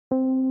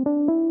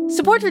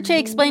Support for Che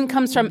Explained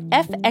comes from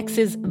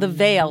FX's The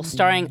Veil,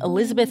 starring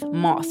Elizabeth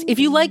Moss. If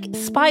you like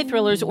spy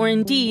thrillers or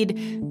indeed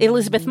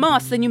Elizabeth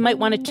Moss, then you might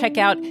want to check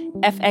out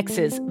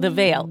FX's The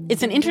Veil.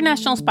 It's an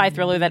international spy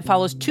thriller that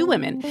follows two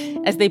women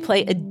as they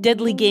play a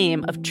deadly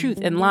game of truth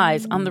and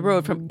lies on the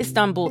road from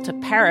Istanbul to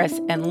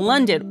Paris and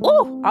London.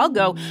 Oh, I'll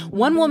go.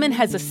 One woman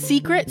has a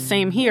secret,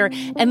 same here,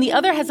 and the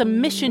other has a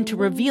mission to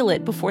reveal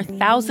it before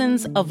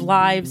thousands of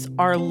lives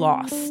are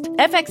lost.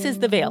 FX's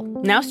The Veil,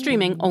 now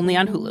streaming only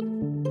on Hulu.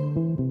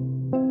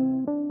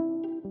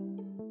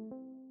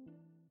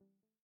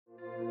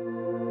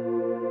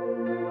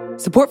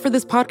 Support for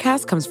this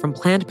podcast comes from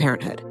Planned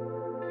Parenthood.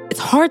 It's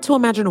hard to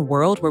imagine a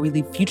world where we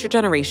leave future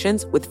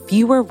generations with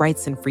fewer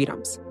rights and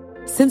freedoms.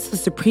 Since the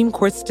Supreme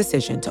Court's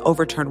decision to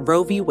overturn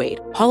Roe v. Wade,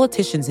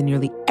 politicians in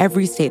nearly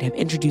every state have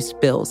introduced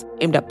bills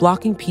aimed at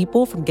blocking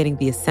people from getting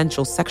the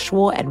essential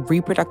sexual and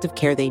reproductive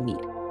care they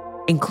need,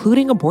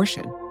 including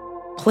abortion.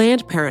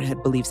 Planned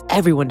Parenthood believes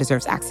everyone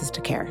deserves access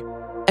to care.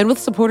 And with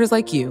supporters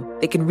like you,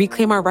 they can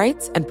reclaim our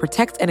rights and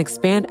protect and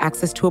expand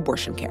access to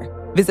abortion care.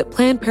 Visit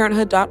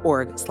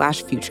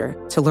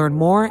PlannedParenthood.org/future to learn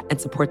more and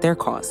support their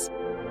cause.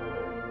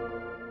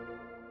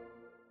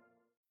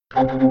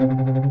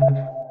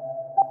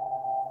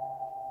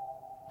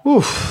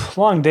 Oof,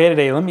 long day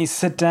today. Let me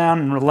sit down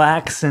and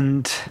relax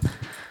and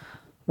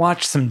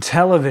watch some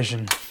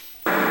television.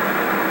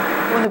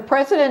 When the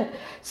president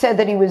said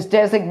that he was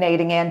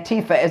designating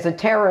Antifa as a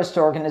terrorist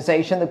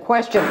organization, the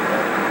question...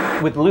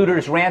 With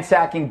looters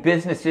ransacking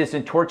businesses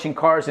and torching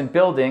cars and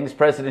buildings,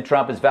 President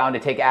Trump has vowed to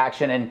take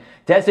action and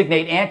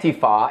designate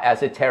Antifa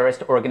as a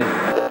terrorist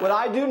organization. What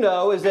I do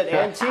know is that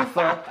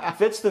Antifa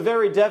fits the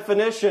very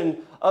definition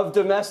of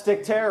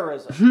domestic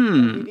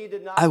terrorism.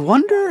 I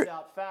wonder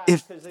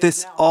if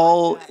this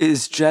all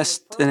is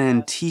just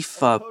an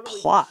Antifa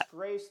plot.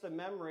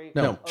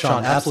 No,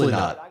 Sean, absolutely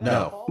not.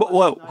 No.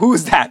 Whoa, who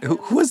is that?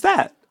 Who is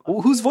that?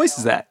 Whose voice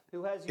is that?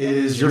 It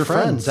is your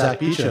friend, Zack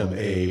Beauchamp,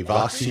 a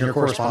Vox senior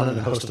correspondent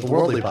and host of the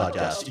Worldly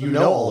podcast. You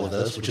know all of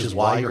this, which is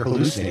why you're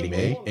hallucinating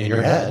me in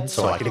your head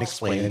so I can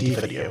explain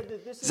Antifa to you.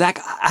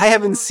 Zack, I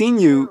haven't seen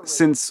you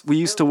since we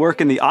used to work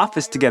in the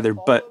office together,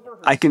 but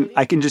I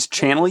can just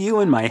channel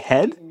you in my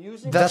head?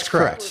 That's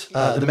correct.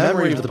 The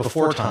memory of the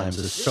before times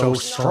is so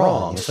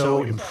strong,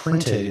 so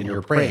imprinted in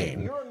your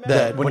brain,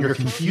 that when you're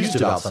confused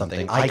about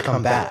something, I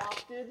come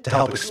back to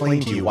help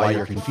explain to you why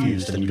you're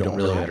confused and you don't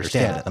really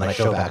understand it. Then I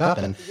show back up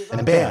and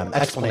bam,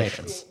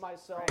 explanations.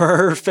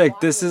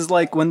 Perfect. This is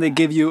like when they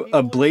give you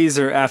a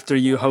blazer after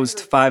you host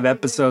 5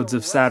 episodes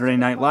of Saturday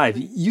Night Live.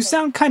 You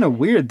sound kind of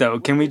weird, though.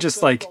 Can we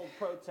just,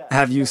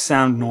 have you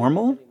sound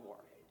normal?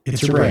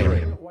 It's your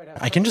brain.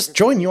 I can just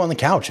join you on the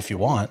couch if you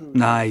want.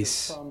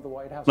 Nice.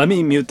 Let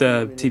me mute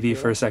the TV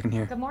for a second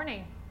here. Good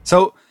morning.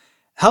 So,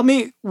 help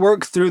me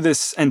work through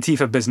this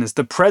Antifa business.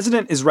 The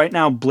president is right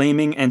now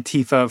blaming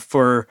Antifa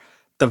for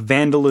the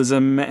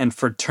vandalism and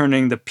for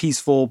turning the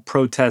peaceful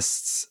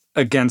protests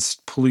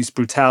against police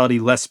brutality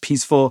less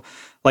peaceful.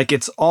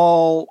 It's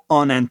all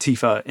on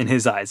Antifa in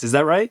his eyes. Is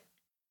that right?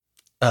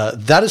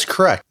 That is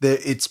correct.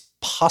 It's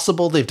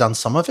possible they've done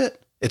some of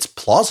it. It's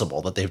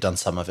plausible that they've done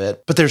some of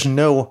it, but there's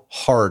no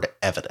hard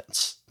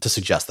evidence to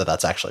suggest that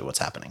that's actually what's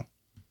happening.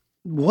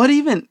 What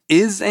even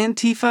is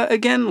Antifa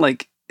again?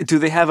 Do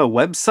they have a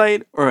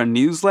website or a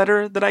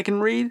newsletter that I can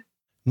read?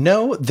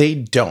 No, they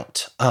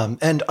don't.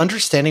 And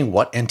understanding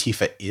what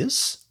Antifa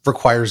is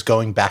requires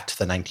going back to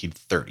the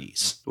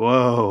 1930s.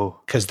 Whoa.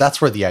 Because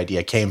that's where the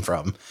idea came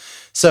from.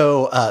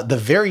 So the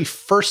very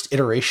first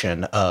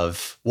iteration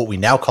of what we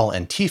now call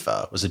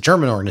Antifa was a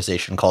German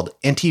organization called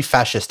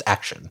Anti-Fascist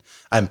Action.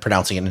 I'm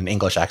pronouncing it in an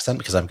English accent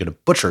because I'm going to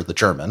butcher the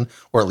German,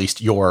 or at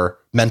least your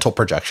mental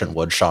projection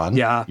would, Sean.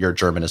 Yeah. Your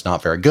German is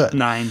not very good.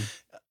 9.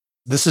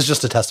 This is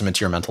just a testament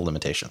to your mental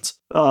limitations.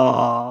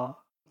 Aww.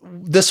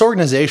 This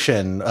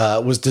organization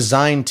was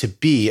designed to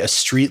be a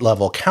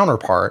street-level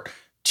counterpart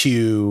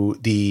to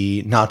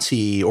the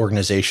Nazi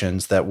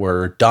organizations that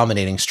were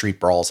dominating street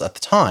brawls at the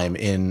time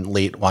in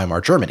late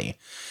Weimar Germany.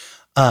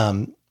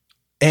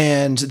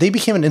 And they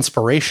became an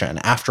inspiration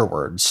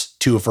afterwards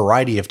to a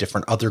variety of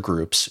different other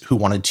groups who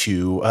wanted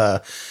to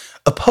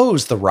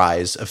oppose the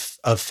rise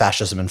of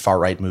fascism and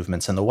far-right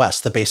movements in the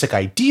West. The basic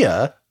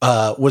idea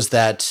was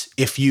that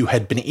if you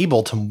had been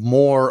able to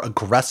more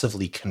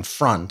aggressively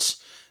confront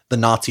the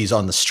Nazis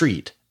on the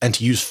street and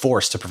to use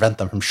force to prevent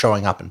them from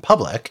showing up in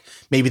public,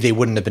 maybe they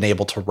wouldn't have been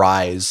able to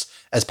rise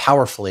as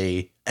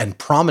powerfully and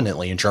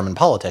prominently in German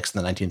politics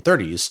in the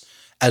 1930s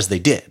as they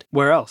did.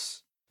 Where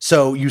else?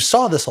 So you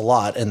saw this a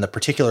lot, and the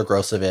particular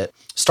growth of it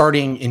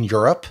starting in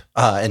Europe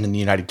and in the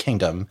United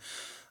Kingdom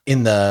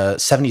in the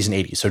 70s and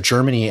 80s. So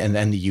Germany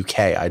and the UK,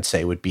 I'd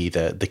say, would be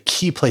the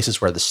key places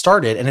where this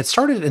started. And it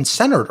started and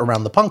centered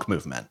around the punk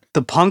movement.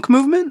 The punk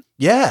movement?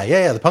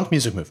 Yeah, the punk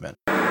music movement.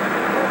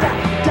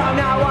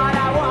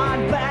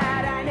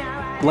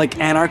 Like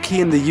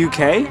anarchy in the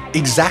UK?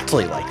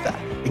 Exactly like that.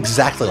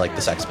 Exactly like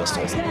the Sex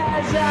Pistols.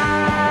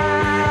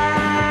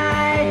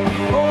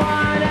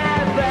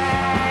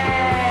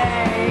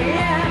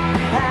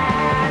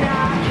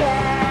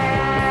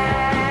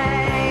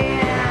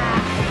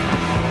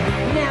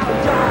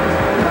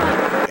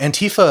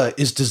 Antifa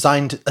is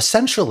designed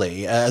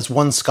essentially, as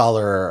one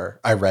scholar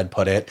I read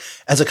put it,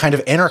 as a kind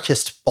of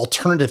anarchist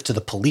alternative to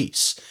the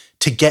police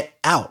to get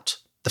out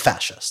the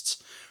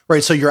fascists,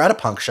 right? So you're at a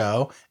punk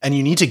show and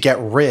you need to get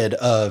rid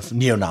of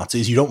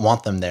neo-Nazis. You don't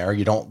want them there.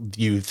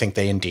 You think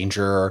they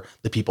endanger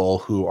the people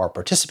who are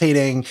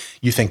participating.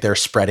 You think they're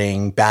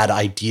spreading bad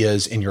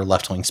ideas in your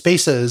left-wing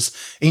spaces,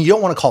 and you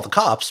don't want to call the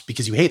cops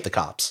because you hate the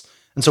cops.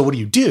 And so what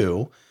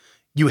do?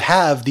 You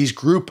have these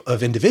group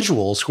of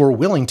individuals who are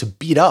willing to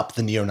beat up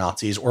the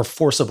neo-Nazis or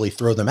forcibly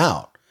throw them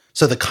out.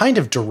 So the kind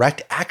of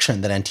direct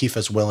action that Antifa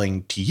is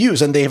willing to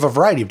use, and they have a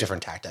variety of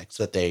different tactics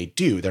that they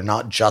do. They're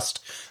not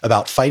just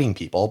about fighting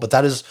people, but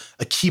that is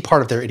a key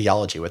part of their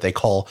ideology, what they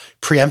call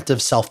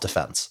preemptive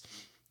self-defense.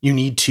 You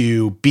need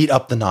to beat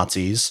up the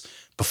Nazis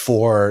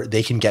before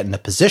they can get in a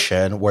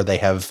position where they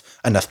have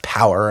enough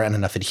power and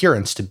enough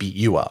adherents to beat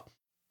you up.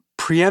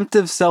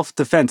 Preemptive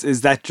self-defense,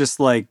 is that just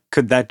like,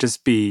 could that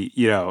just be,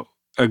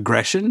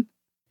 aggression?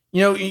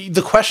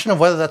 The question of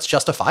whether that's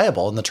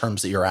justifiable in the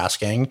terms that you're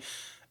asking,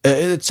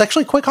 it's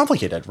actually quite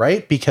complicated,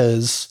 right?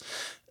 Because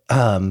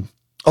a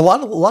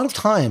lot of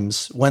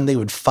times when they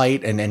would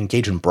fight and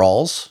engage in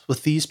brawls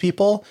with these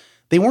people,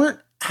 they weren't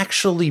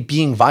actually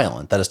being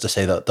violent. That is to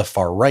say, the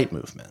far right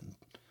movement.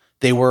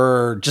 They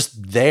were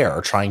just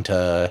there trying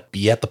to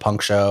be at the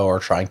punk show or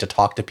trying to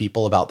talk to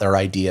people about their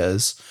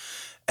ideas.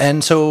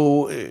 And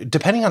so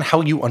depending on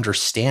how you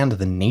understand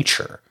the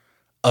nature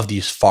of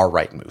these far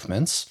right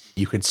movements,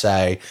 you could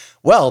say,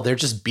 well, they're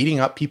just beating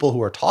up people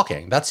who are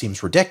talking. That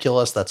seems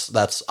ridiculous.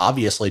 That's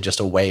obviously just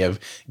a way of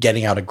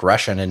getting out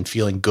aggression and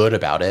feeling good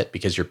about it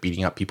because you're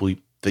beating up people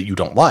that you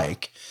don't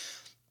like.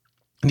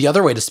 And the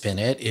other way to spin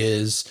it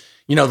is,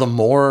 the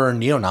more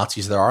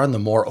neo-Nazis there are and the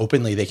more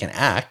openly they can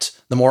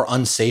act, the more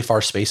unsafe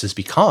our spaces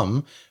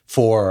become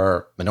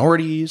for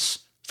minorities,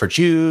 for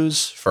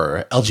Jews,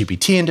 for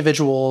LGBT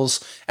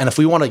individuals. And if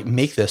we want to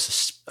make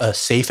this a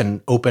safe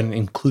and open,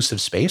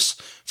 inclusive space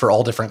for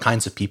all different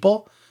kinds of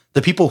people,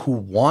 the people who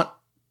want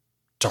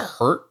to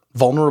hurt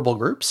vulnerable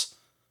groups,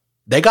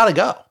 they got to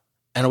go.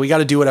 And we got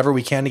to do whatever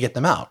we can to get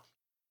them out.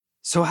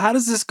 So how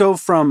does this go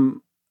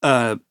from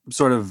a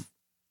sort of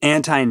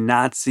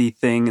anti-Nazi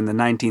thing in the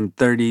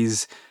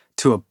 1930s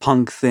to a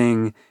punk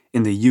thing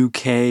in the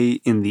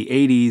UK in the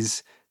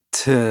 80s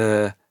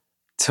to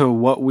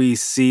what we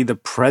see the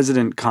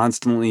president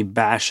constantly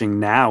bashing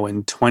now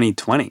in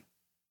 2020?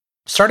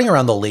 Starting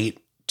around the late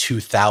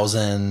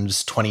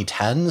 2000s,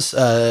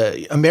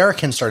 2010s,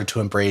 Americans started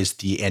to embrace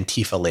the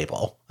Antifa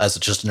label as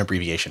just an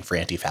abbreviation for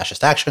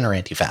anti-fascist action or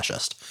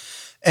anti-fascist.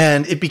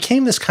 And it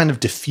became this kind of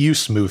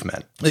diffuse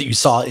movement that you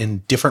saw in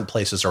different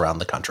places around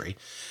the country.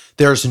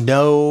 There's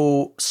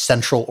no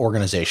central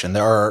organization.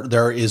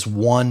 There is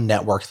one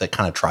network that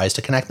kind of tries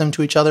to connect them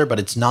to each other, but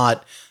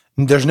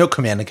there's no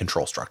command and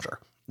control structure.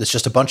 It's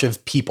just a bunch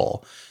of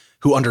people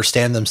who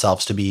understand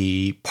themselves to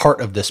be part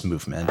of this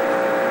movement.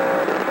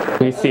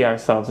 We see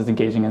ourselves as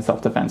engaging in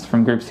self-defense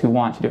from groups who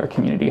want to do our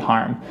community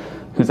harm,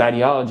 whose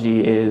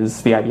ideology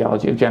is the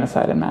ideology of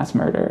genocide and mass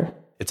murder.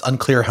 It's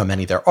unclear how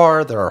many there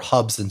are. There are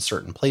hubs in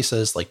certain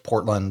places like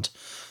Portland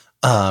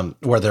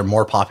where they're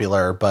more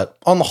popular. But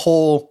on the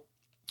whole,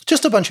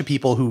 just a bunch of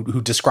people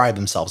who describe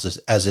themselves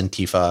as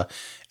Antifa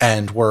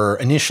and were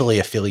initially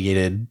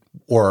affiliated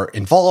or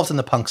involved in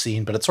the punk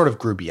scene, but it sort of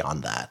grew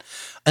beyond that.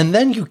 And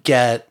then you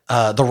get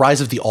the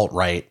rise of the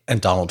alt-right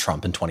and Donald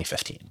Trump in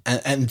 2015.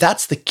 And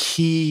that's the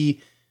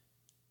key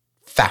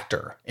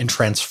factor in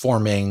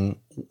transforming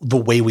the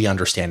way we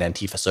understand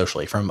Antifa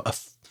socially from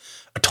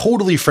a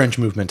totally fringe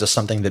movement to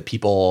something that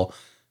people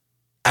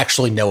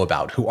actually know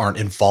about who aren't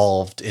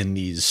involved in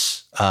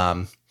these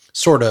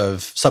sort of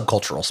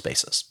subcultural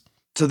spaces.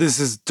 So this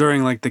is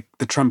during like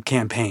the Trump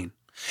campaign.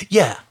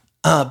 Yeah,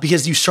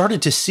 because you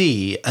started to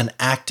see an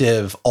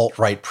active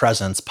alt-right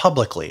presence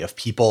publicly of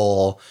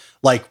people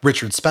like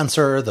Richard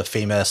Spencer, the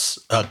famous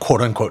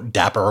quote-unquote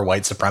dapper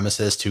white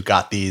supremacist who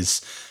got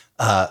these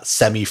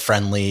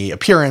semi-friendly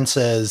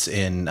appearances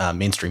in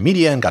mainstream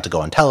media and got to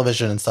go on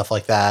television and stuff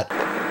like that.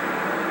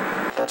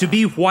 To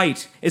be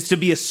white is to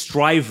be a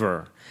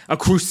striver, a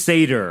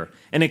crusader,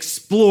 an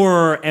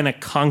explorer, and a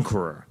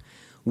conqueror.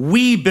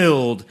 We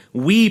build,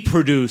 we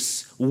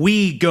produce,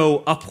 we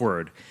go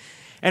upward.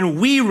 And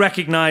we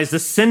recognize the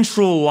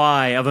central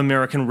lie of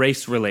American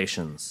race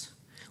relations.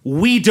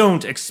 We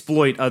don't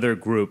exploit other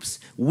groups.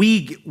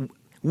 We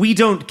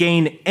don't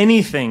gain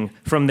anything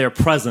from their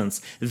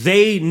presence.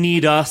 They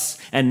need us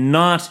and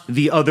not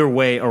the other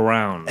way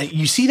around.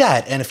 You see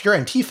that, and if you're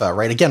Antifa,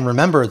 right, again,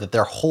 remember that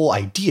their whole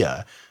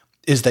idea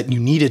is that you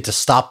needed to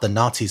stop the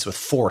Nazis with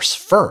force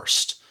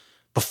first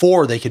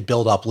before they could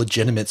build up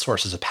legitimate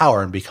sources of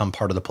power and become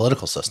part of the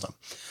political system.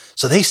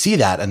 So they see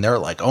that and they're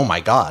like, oh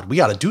my God, we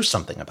got to do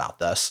something about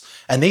this.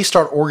 And they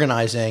start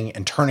organizing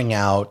and turning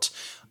out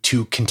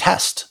to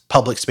contest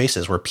public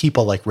spaces where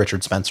people like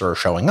Richard Spencer are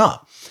showing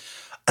up.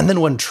 And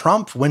then when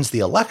Trump wins the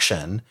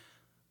election,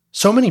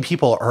 so many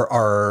people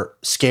are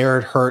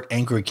scared, hurt,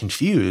 angry,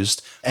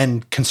 confused,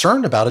 and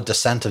concerned about a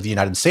descent of the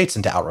United States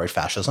into outright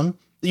fascism.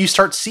 you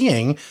start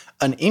seeing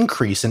an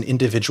increase in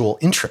individual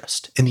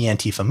interest in the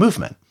Antifa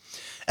movement.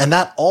 And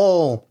that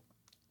all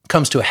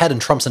comes to a head in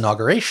Trump's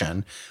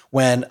inauguration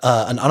when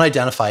an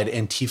unidentified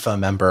Antifa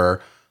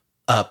member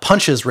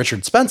punches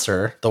Richard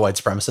Spencer, the white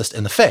supremacist,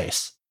 in the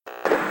face.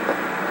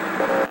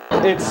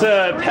 It's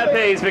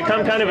Pepe's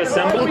become kind of a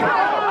symbol.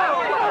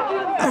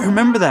 I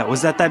remember that.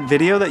 Was that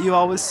video that you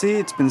always see?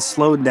 It's been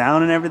slowed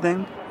down and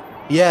everything?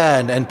 Yeah,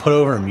 and put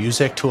over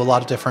music to a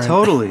lot of different...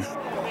 Totally.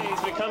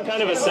 It's become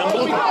kind of a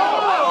symbol.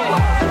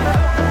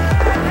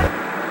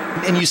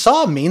 And you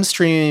saw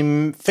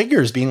mainstream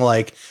figures being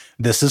like,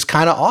 this is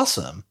kind of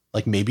awesome.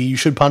 Like, maybe you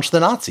should punch the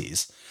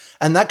Nazis.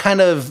 And that kind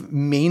of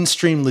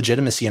mainstream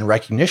legitimacy and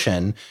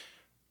recognition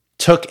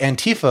took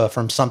Antifa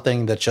from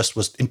something that just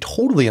was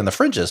totally in the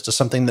fringes to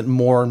something that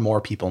more and more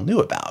people knew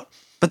about.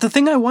 But the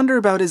thing I wonder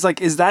about is, like,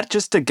 is that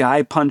just a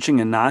guy punching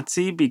a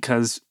Nazi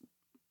because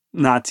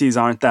Nazis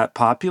aren't that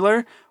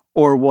popular?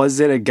 Or was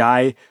it a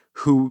guy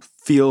who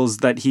feels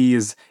that he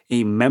is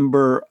a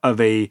member of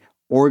a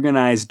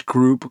organized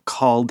group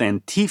called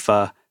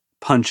Antifa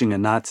punching a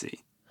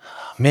Nazi?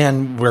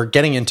 Man, we're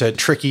getting into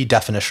tricky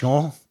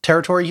definitional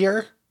territory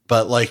here.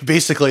 But like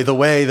basically the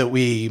way that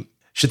we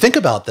should think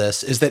about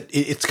this is that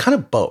it's kind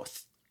of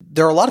both.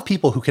 There are a lot of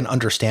people who can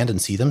understand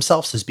and see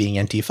themselves as being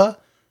Antifa,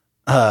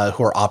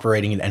 who are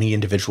operating in any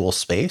individual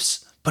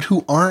space, but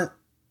who aren't,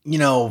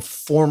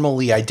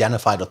 formally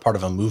identified with part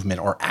of a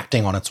movement or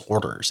acting on its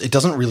orders. It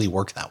doesn't really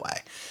work that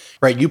way,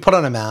 right? You put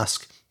on a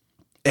mask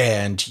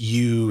and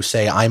you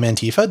say, I'm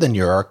Antifa, then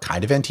you're a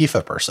kind of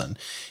Antifa person.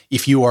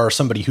 If you are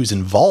somebody who's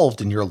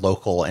involved in your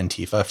local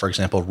Antifa, for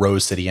example,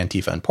 Rose City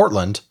Antifa in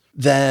Portland,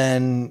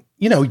 then,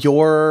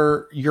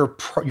 you're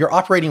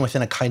operating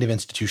within a kind of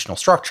institutional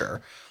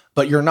structure,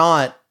 but you're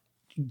not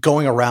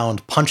going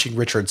around punching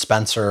Richard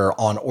Spencer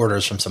on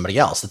orders from somebody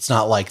else. It's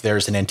not like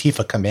there's an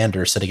Antifa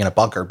commander sitting in a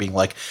bunker being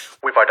like,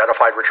 we've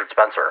identified Richard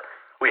Spencer.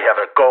 We have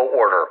a go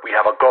order. We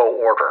have a go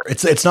order.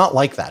 It's not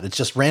like that. It's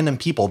just random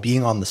people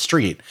being on the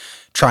street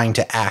trying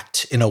to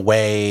act in a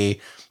way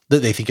that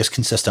they think is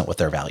consistent with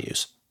their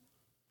values.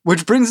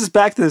 Which brings us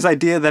back to this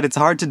idea that it's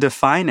hard to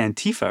define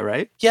Antifa,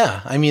 right? Yeah.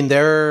 I mean,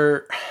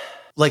 they're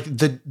like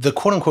the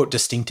quote unquote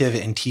distinctive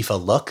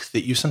Antifa look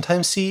that you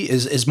sometimes see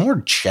is more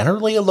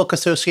generally a look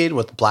associated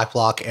with Black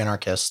Bloc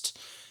anarchist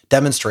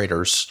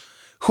demonstrators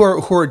who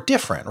are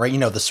different, right?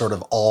 The sort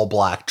of all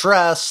black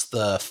dress,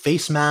 the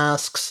face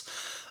masks.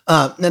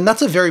 And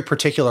that's a very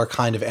particular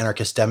kind of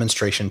anarchist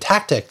demonstration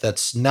tactic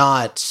that's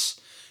not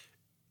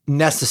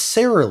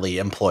necessarily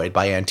employed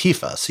by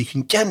Antifa. So you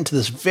can get into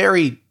this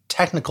very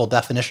technical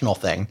definitional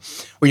thing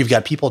where you've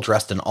got people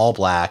dressed in all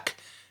black,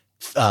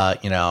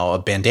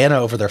 a bandana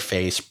over their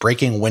face,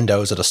 breaking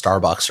windows at a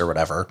Starbucks or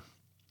whatever.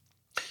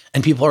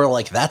 And people are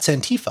like, that's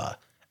Antifa.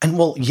 And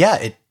well, yeah,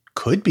 it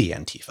could be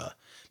Antifa,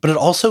 but it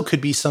also could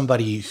be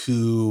somebody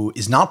who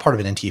is not part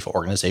of an Antifa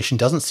organization,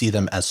 doesn't see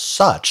them as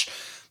such,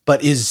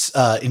 but is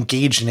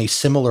engaged in a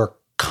similar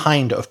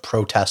kind of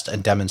protest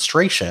and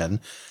demonstration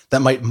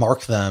that might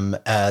mark them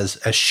as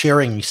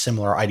sharing a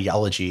similar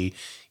ideology,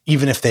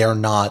 even if they are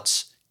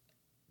not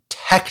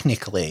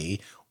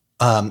technically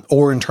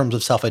or in terms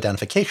of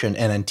self-identification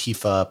an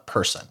Antifa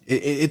person.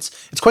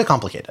 It's quite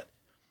complicated.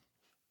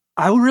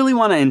 I really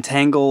want to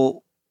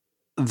entangle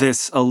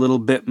this a little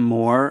bit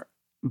more,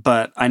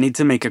 but I need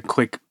to make a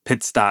quick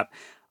pit stop.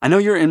 I know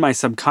you're in my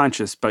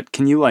subconscious, but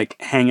can you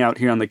hang out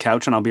here on the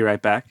couch and I'll be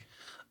right back?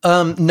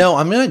 No,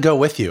 I'm going to go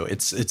with you.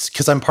 It's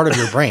because I'm part of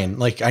your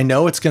brain. I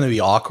know it's going to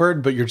be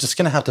awkward, but you're just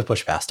going to have to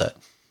push past it.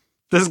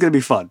 This is going to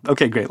be fun.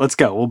 Okay, great. Let's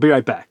go. We'll be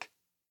right back.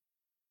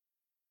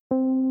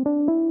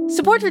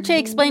 Support for Jay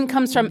Explained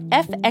comes from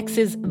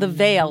FX's The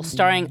Veil,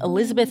 starring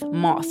Elizabeth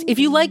Moss. If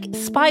you like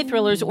spy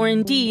thrillers or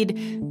indeed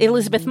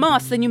Elizabeth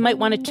Moss, then you might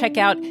want to check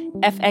out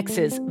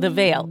FX's The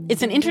Veil.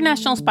 It's an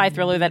international spy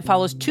thriller that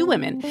follows two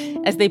women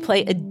as they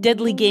play a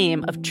deadly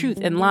game of truth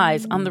and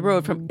lies on the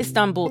road from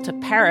Istanbul to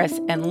Paris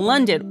and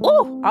London.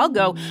 Oh, I'll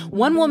go.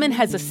 One woman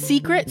has a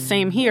secret,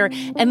 same here,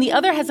 and the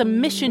other has a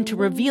mission to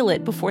reveal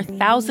it before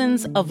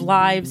thousands of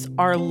lives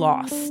are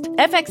lost.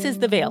 FX's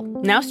The Veil,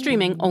 now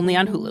streaming only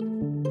on Hulu.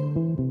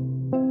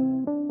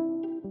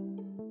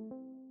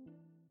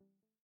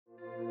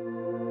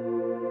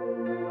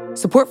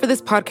 Support for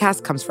this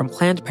podcast comes from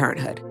Planned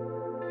Parenthood.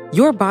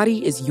 Your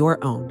body is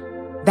your own.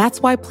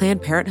 That's why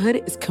Planned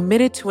Parenthood is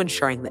committed to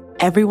ensuring that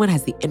everyone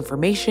has the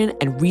information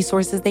and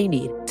resources they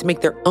need to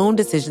make their own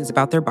decisions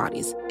about their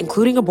bodies,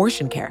 including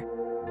abortion care.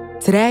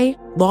 Today,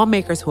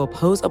 lawmakers who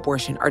oppose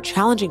abortion are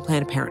challenging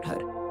Planned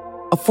Parenthood.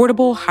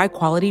 Affordable,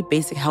 high-quality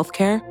basic health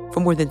care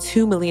for more than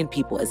 2 million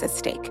people is at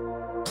stake.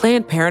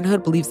 Planned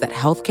Parenthood believes that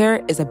health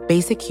care is a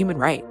basic human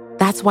right.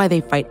 That's why they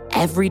fight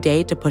every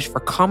day to push for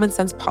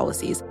common-sense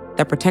policies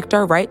that protect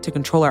our right to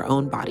control our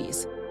own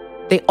bodies.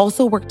 They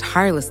also work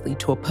tirelessly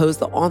to oppose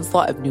the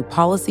onslaught of new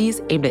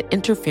policies aimed at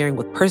interfering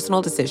with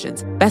personal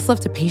decisions best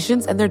left to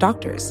patients and their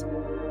doctors.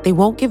 They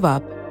won't give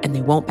up, and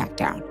they won't back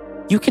down.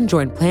 You can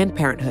join Planned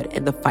Parenthood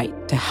in the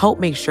fight to help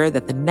make sure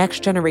that the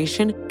next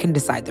generation can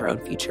decide their own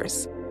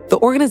futures. The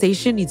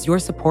organization needs your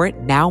support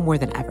now more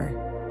than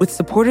ever. With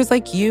supporters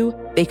like you,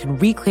 they can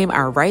reclaim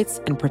our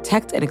rights and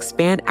protect and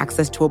expand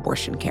access to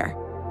abortion care.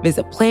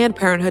 Visit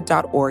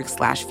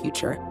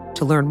PlannedParenthood.org/future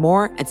to learn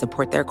more and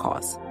support their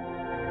cause.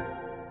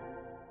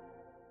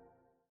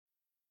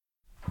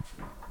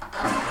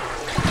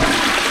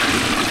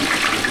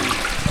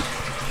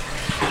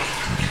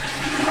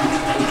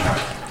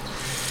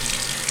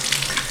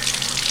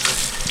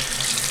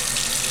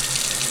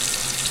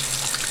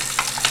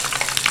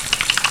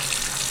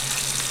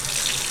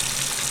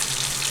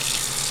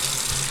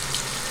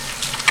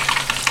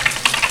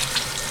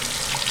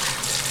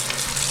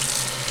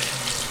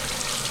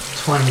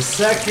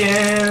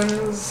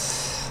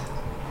 Seconds.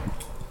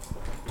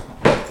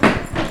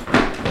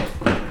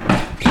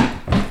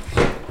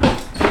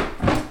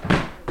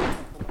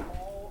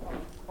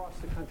 Across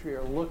the country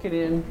are looking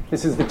in.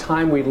 This is the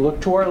time we look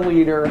to our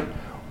leader.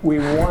 We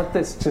want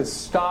this to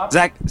stop.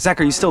 Zack,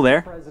 are you still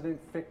there? President,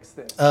 fix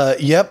this.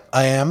 Yep,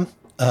 I am.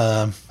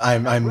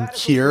 I'm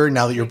here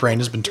now that your brain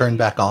has been turned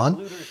back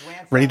on,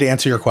 ready to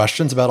answer your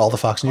questions about all the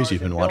Fox News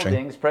you've been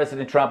watching.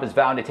 President Trump is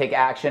bound to take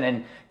action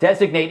and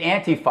designate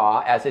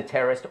Antifa as a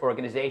terrorist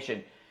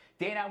organization.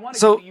 Dana,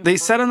 So they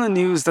said on the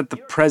news that the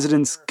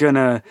president's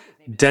gonna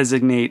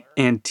designate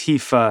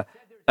Antifa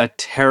a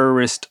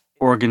terrorist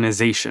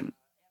organization.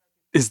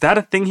 Is that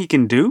a thing he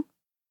can do?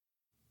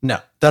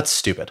 No, that's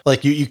stupid.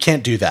 Like, you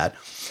can't do that.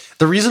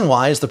 The reason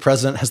why is the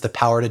president has the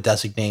power to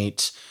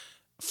designate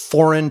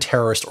foreign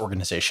terrorist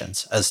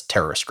organizations as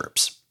terrorist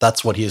groups.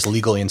 That's what he is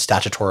legally and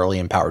statutorily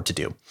empowered to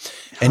do.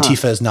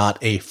 Antifa is not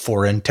a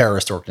foreign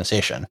terrorist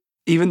organization.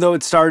 Even though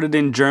it started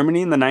in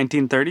Germany in the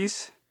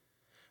 1930s?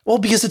 Well,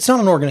 because it's not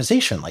an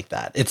organization like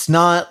that. It's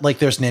not like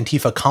there's an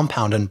Antifa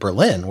compound in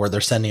Berlin where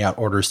they're sending out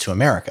orders to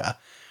America.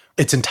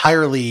 It's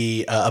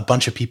entirely a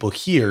bunch of people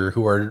here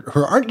who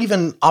aren't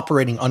even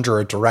operating under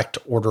a direct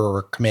order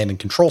or command and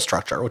control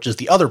structure, which is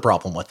the other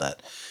problem with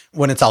it.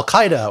 When it's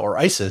Al-Qaeda or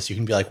ISIS, you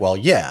can be like, well,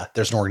 yeah,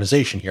 there's an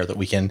organization here that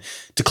we can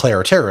declare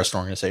a terrorist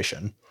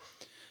organization.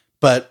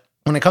 But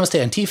when it comes to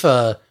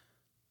Antifa,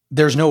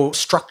 there's no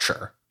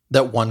structure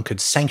that one could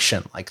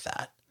sanction like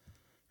that.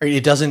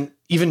 It doesn't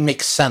even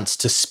make sense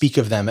to speak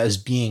of them as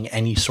being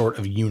any sort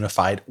of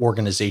unified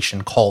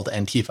organization called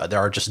Antifa. There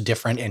are just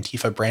different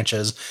Antifa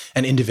branches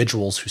and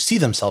individuals who see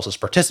themselves as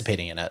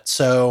participating in it.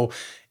 So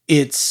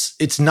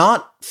it's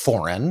not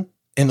foreign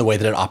in the way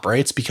that it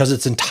operates because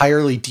it's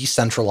entirely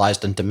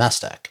decentralized and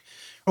domestic.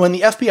 When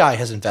the FBI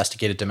has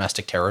investigated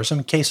domestic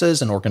terrorism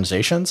cases and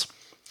organizations,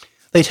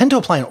 they tend to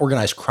apply an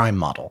organized crime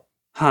model.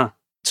 Huh.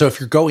 So if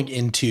you're going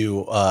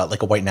into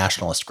like a white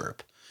nationalist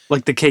group.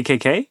 Like the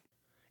KKK?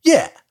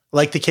 Yeah,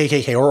 like the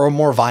KKK or a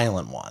more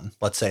violent one.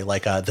 Let's say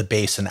like the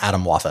Base and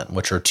Adam Waffen,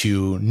 which are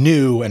two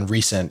new and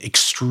recent,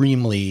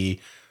 extremely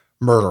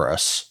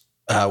murderous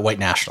white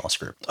nationalist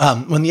groups.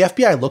 When the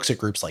FBI looks at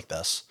groups like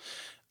this,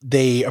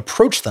 they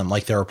approach them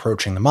like they're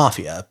approaching the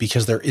mafia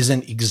because there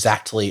isn't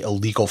exactly a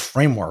legal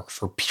framework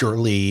for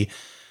purely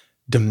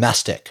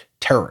domestic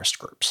terrorist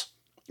groups.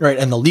 Right.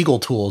 And the legal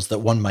tools that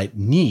one might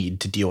need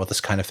to deal with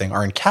this kind of thing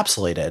are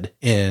encapsulated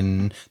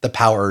in the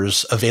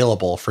powers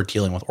available for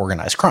dealing with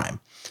organized crime.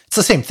 It's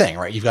the same thing,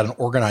 right? You've got an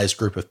organized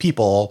group of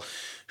people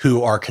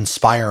who are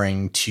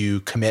conspiring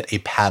to commit a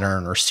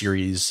pattern or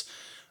series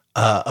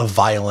of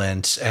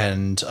violent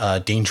and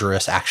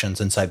dangerous actions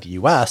inside the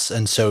U.S.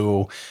 And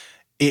so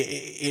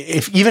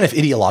even if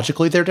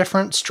ideologically they're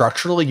different,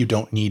 structurally you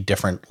don't need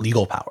different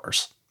legal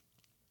powers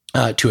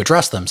to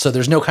address them. So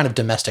there's no kind of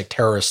domestic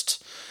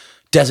terrorist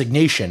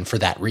designation for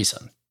that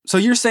reason. So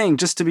you're saying,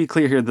 just to be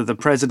clear here, that the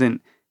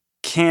president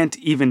can't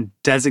even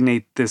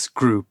designate this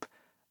group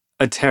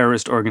a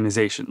terrorist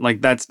organization. Like,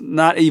 that's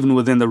not even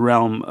within the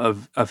realm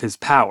of his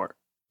power.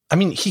 I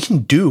mean, he can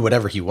do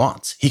whatever he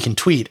wants. He can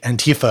tweet,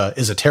 Antifa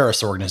is a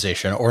terrorist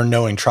organization, or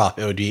knowing Trump,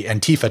 it would be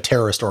Antifa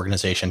terrorist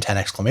organization, 10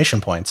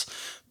 exclamation points.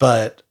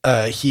 But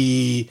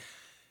he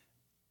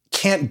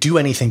can't do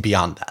anything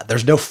beyond that.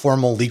 There's no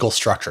formal legal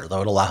structure that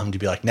would allow him to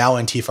be like, now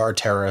Antifa are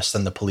terrorists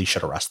and the police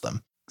should arrest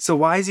them. So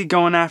why is he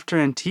going after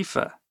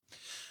Antifa?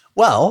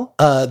 Well,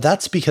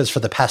 that's because for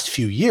the past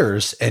few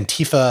years,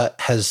 Antifa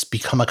has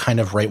become a kind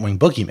of right-wing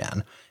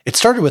boogeyman. It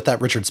started with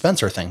that Richard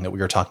Spencer thing that we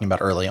were talking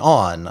about early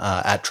on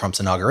at Trump's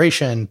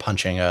inauguration,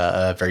 punching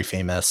a very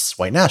famous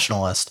white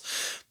nationalist.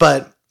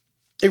 But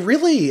it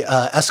really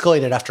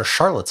escalated after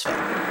Charlottesville.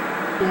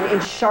 In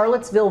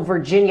Charlottesville,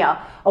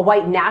 Virginia, a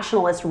white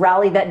nationalist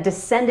rally that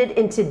descended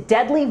into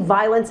deadly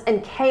violence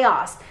and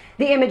chaos.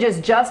 The images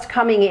just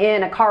coming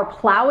in, a car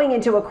plowing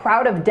into a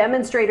crowd of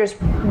demonstrators.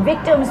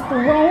 Victims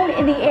thrown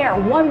in the air,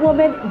 one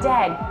woman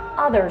dead,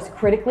 others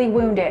critically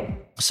wounded.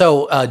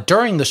 So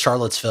during the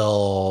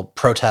Charlottesville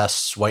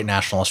protests, white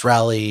nationalist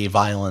rally,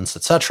 violence,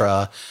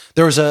 etc.,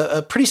 there was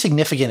a pretty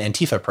significant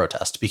Antifa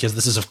protest because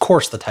this is, of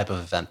course, the type of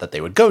event that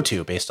they would go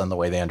to based on the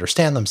way they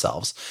understand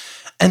themselves.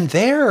 And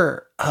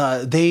there,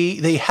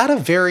 they had a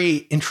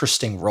very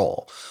interesting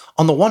role.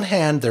 On the one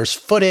hand, there's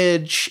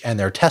footage and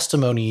there are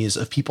testimonies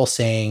of people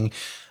saying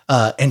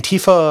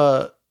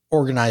Antifa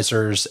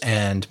organizers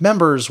and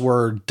members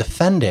were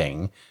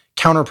defending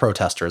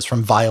counter-protesters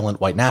from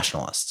violent white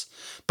nationalists.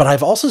 But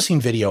I've also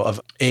seen video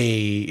of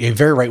a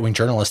very right-wing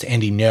journalist,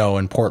 Andy Ngo,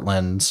 in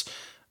Portland,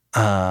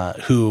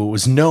 who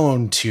was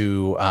known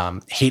to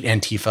hate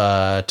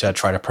Antifa, to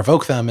try to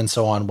provoke them and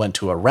so on, went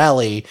to a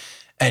rally,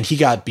 and he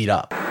got beat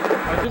up.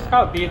 I just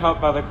got beat up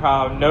by the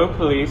crowd, no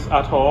police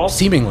at all.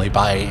 Seemingly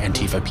by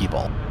Antifa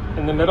people.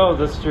 In the middle of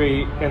the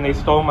street, and they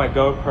stole my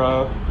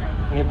GoPro,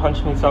 and he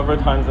punched me several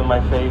times in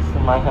my face,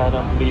 in my head,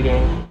 I'm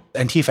bleeding.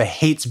 Antifa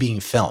hates being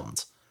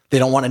filmed. They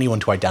don't want anyone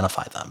to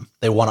identify them.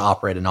 They want to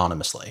operate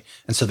anonymously.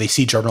 And so they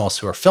see journalists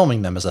who are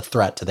filming them as a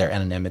threat to their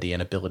anonymity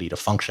and ability to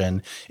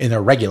function in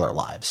their regular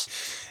lives.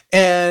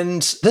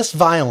 And this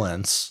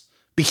violence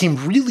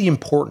became really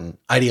important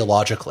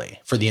ideologically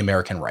for the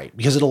American right,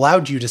 because it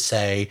allowed you to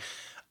say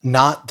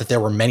not that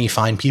there were many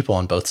fine people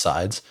on both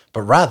sides,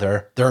 but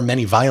rather there are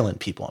many violent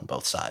people on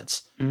both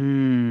sides.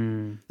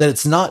 That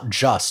it's not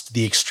just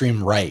the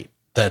extreme right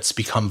that's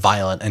become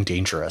violent and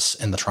dangerous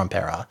in the Trump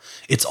era.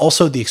 It's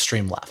also the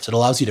extreme left. It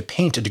allows you to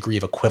paint a degree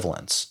of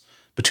equivalence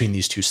between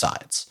these two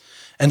sides.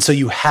 And so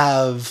you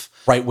have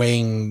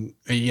right-wing,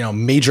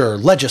 major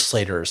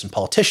legislators and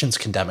politicians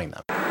condemning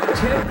them.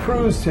 Ted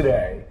Cruz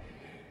today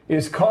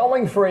is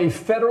calling for a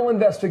federal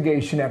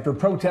investigation after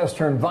protests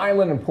turned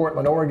violent in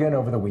Portland, Oregon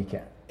over the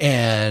weekend.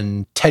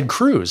 And Ted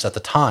Cruz at the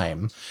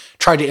time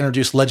tried to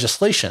introduce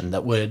legislation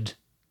that would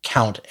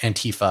count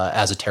Antifa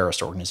as a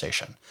terrorist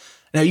organization.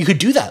 Now, you could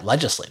do that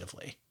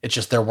legislatively. It's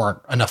just there weren't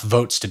enough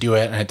votes to do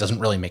it, and it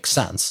doesn't really make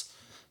sense.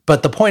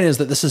 But the point is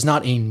that this is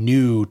not a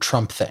new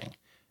Trump thing.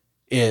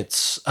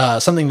 It's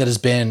something that has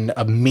been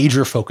a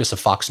major focus of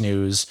Fox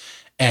News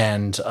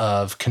and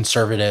of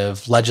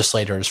conservative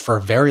legislators for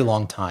a very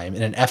long time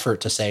in an effort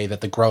to say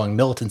that the growing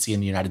militancy in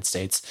the United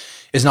States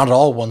is not at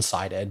all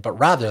one-sided, but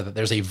rather that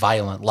there's a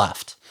violent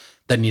left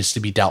that needs to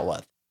be dealt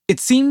with. It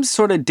seems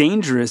sort of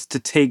dangerous to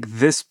take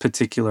this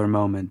particular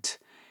moment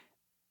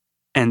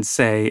and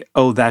say,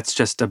 oh, that's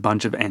just a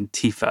bunch of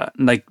Antifa.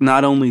 Like,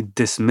 not only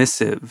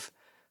dismissive,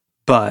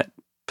 but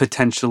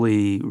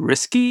potentially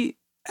risky.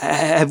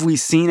 Have we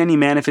seen any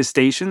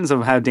manifestations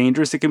of how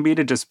dangerous it can be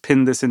to just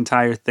pin this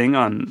entire thing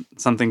on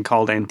something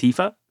called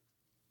Antifa?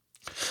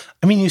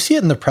 I mean, you see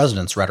it in the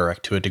president's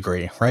rhetoric to a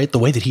degree, right? The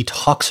way that he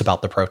talks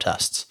about the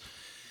protests.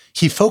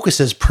 He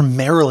focuses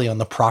primarily on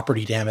the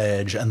property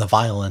damage and the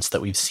violence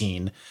that we've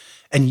seen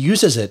and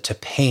uses it to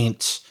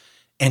paint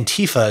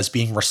Antifa as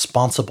being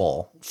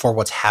responsible for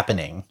what's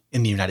happening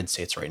in the United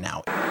States right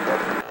now.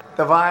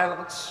 The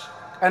violence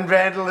and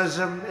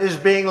vandalism is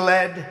being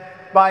led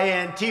by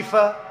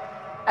Antifa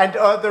and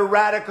other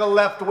radical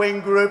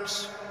left-wing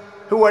groups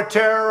who are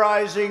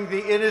terrorizing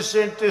the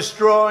innocent,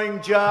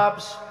 destroying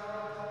jobs,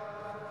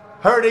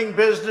 hurting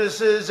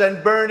businesses,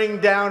 and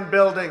burning down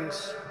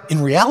buildings. In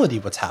reality,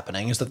 what's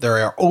happening is that there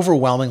are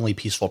overwhelmingly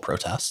peaceful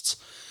protests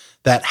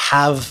that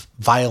have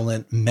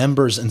violent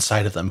members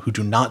inside of them who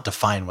do not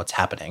define what's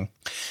happening,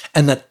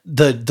 and that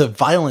the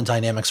violent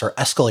dynamics are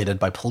escalated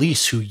by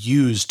police who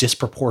use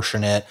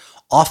disproportionate,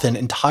 often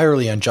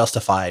entirely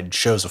unjustified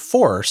shows of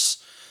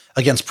force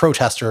against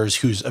protesters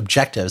whose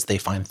objectives they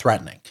find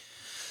threatening.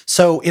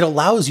 So it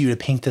allows you to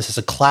paint this as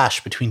a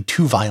clash between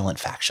two violent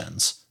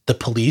factions, the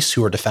police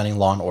who are defending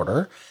law and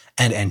order,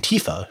 and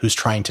Antifa who's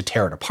trying to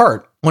tear it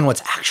apart, when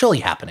what's actually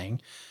happening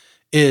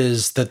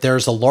is that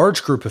there's a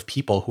large group of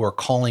people who are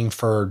calling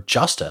for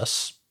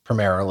justice,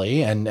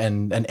 primarily, and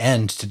an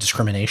end to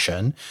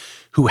discrimination,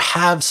 who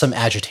have some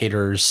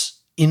agitators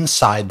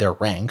inside their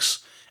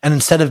ranks. And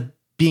instead of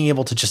being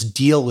able to just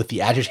deal with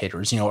the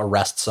agitators,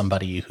 arrest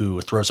somebody who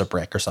throws a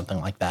brick or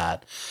something like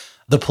that,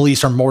 the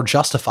police are more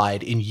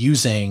justified in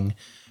using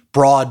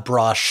broad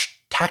brush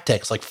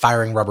tactics like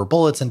firing rubber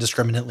bullets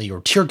indiscriminately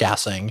or tear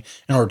gassing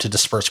in order to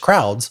disperse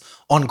crowds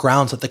on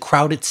grounds that the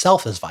crowd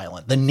itself is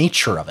violent. The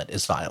nature of it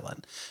is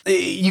violent.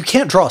 You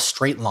can't draw a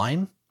straight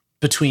line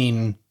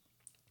between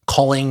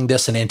calling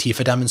this an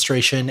Antifa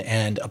demonstration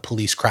and a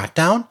police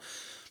crackdown,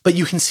 but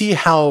you can see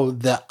how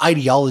the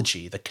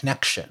ideology, the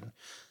connection,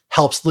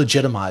 helps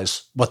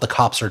legitimize what the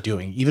cops are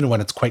doing, even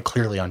when it's quite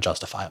clearly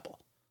unjustifiable.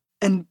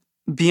 And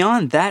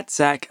beyond that,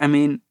 Zack, I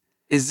mean,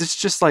 is this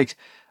just like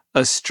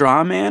a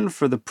straw man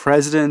for the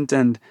president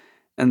and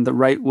the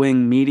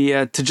right-wing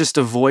media to just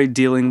avoid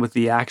dealing with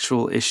the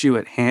actual issue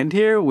at hand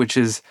here, which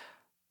is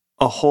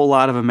a whole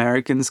lot of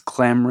Americans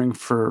clamoring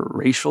for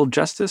racial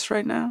justice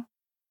right now?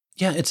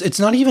 Yeah, it's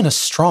not even a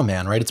straw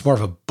man, right? It's more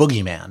of a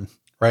boogeyman,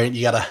 right?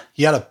 You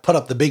gotta put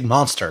up the big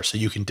monster so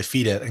you can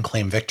defeat it and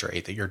claim victory,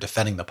 that you're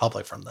defending the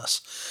public from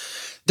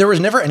this. There was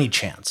never any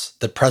chance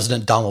that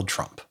President Donald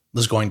Trump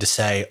was going to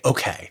say,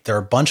 okay, there are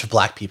a bunch of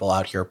black people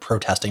out here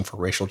protesting for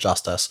racial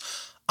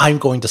justice. I'm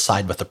going to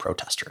side with the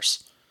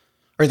protesters.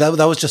 Or that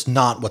was just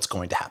not what's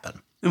going to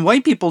happen. And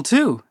white people,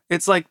 too.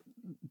 It's like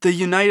the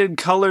united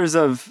colors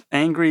of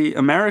angry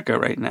America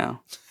right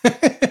now.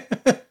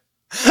 I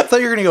thought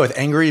you were going to go with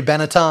angry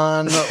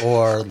Benetton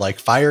or like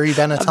fiery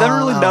Benetton. I've never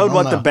really known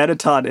what the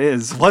Benetton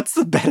is. What's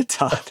the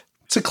Benetton?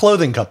 It's a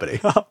clothing company.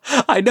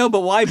 I know,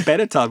 but why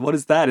Benetton? What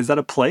is that? Is that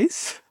a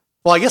place?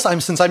 Well, I guess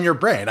since I'm your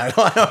brain, I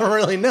don't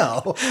really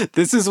know.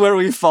 This is where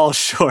we fall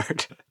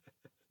short.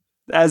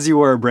 As you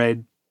were,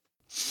 brain.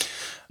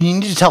 You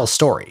need to tell a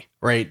story,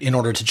 right, in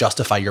order to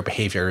justify your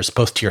behaviors,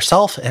 both to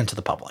yourself and to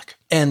the public.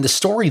 And the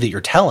story that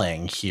you're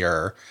telling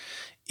here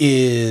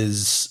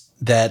is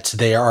that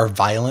they are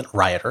violent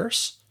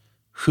rioters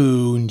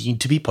who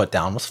need to be put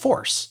down with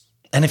force.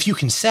 And if you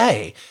can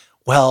say,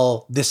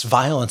 well, this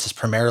violence is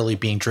primarily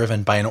being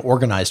driven by an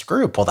organized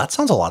group, well, that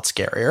sounds a lot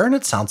scarier. And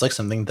it sounds like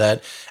something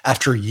that,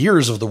 after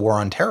years of the war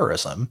on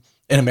terrorism,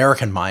 in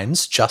American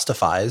minds,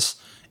 justifies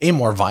a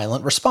more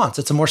violent response.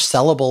 It's a more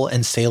sellable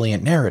and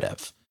salient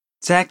narrative.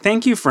 Zack,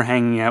 thank you for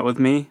hanging out with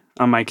me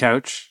on my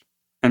couch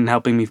and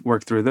helping me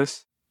work through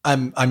this.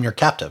 I'm your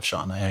captive,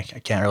 Sean. I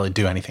can't really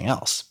do anything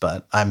else,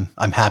 but I'm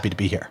happy to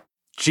be here.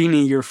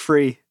 Jeannie, you're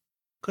free.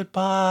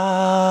 Goodbye.